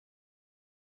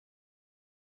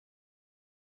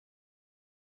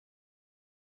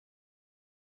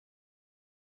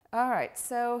All right,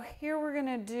 so here we're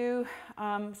gonna do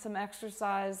some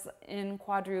exercise in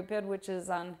quadruped, which is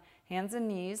on hands and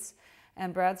knees.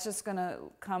 And Brad's just gonna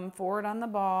come forward on the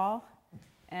ball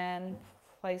and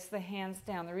place the hands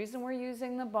down. The reason we're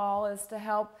using the ball is to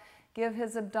help give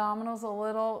his abdominals a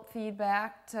little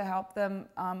feedback to help them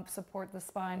support the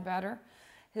spine better.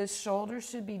 His shoulders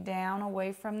should be down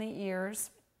away from the ears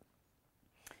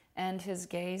and his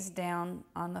gaze down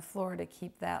on the floor to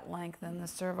keep that length in the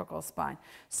cervical spine.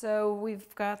 So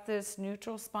we've got this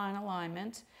neutral spine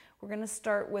alignment. We're going to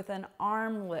start with an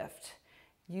arm lift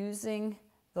using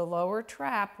the lower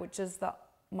trap, which is the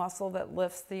muscle that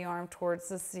lifts the arm towards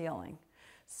the ceiling.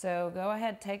 So go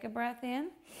ahead, take a breath in.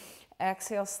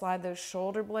 Exhale, slide those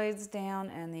shoulder blades down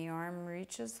and the arm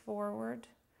reaches forward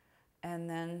and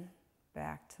then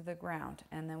back to the ground.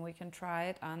 And then we can try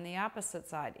it on the opposite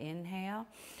side. Inhale,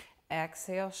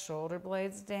 exhale, shoulder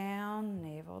blades down,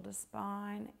 navel to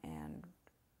spine, and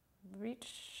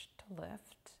reach to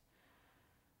lift.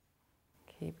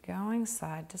 Keep going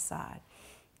side to side.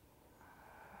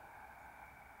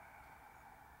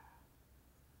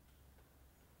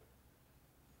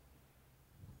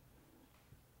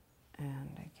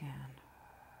 And again.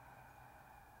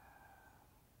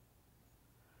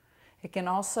 It can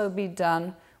also be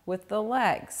done with the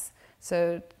legs.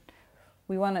 So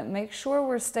we want to make sure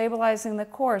we're stabilizing the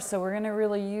core. So we're going to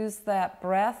really use that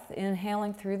breath,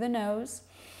 inhaling through the nose,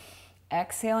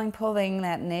 exhaling, pulling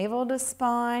that navel to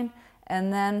spine,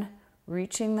 and then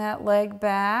reaching that leg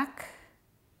back.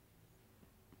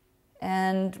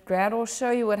 And Brad will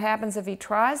show you what happens if he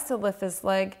tries to lift his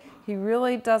leg. He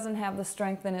really doesn't have the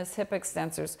strength in his hip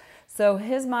extensors. So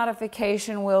his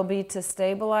modification will be to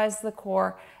stabilize the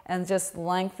core and just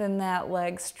lengthen that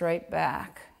leg straight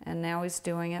back. And now he's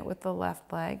doing it with the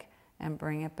left leg and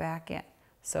bring it back in.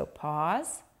 So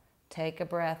pause, take a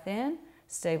breath in,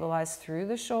 stabilize through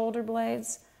the shoulder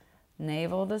blades,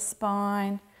 navel to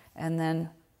spine, and then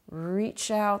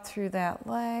reach out through that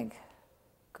leg.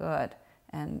 Good.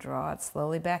 And draw it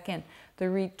slowly back in. The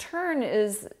return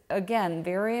is, again,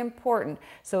 very important.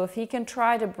 So if he can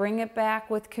try to bring it back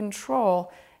with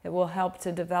control, it will help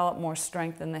to develop more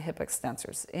strength in the hip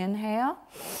extensors. Inhale,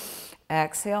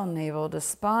 exhale, navel to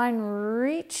spine,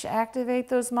 reach, activate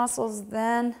those muscles,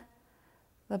 then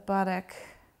the buttock,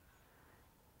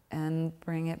 and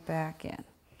bring it back in.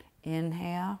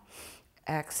 Inhale,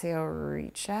 exhale,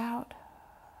 reach out,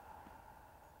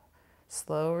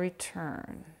 slow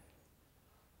return.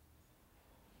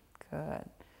 Good.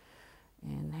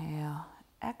 Inhale,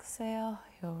 exhale.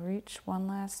 He'll reach one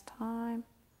last time.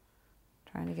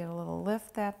 Trying to get a little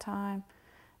lift that time.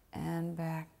 And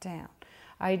back down.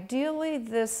 Ideally,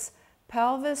 this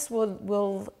pelvis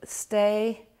will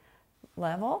stay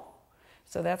level.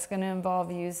 So that's going to involve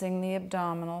using the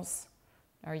abdominals.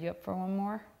 Are you up for one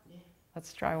more? Yeah.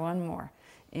 Let's try one more.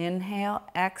 Inhale,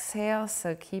 exhale.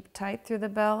 So keep tight through the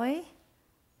belly.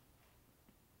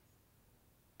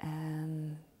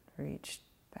 And reach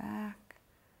back,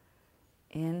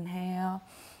 inhale,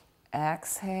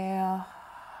 exhale,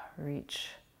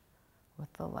 reach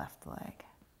with the left leg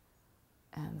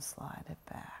and slide it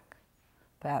back.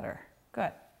 Better,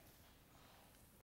 good.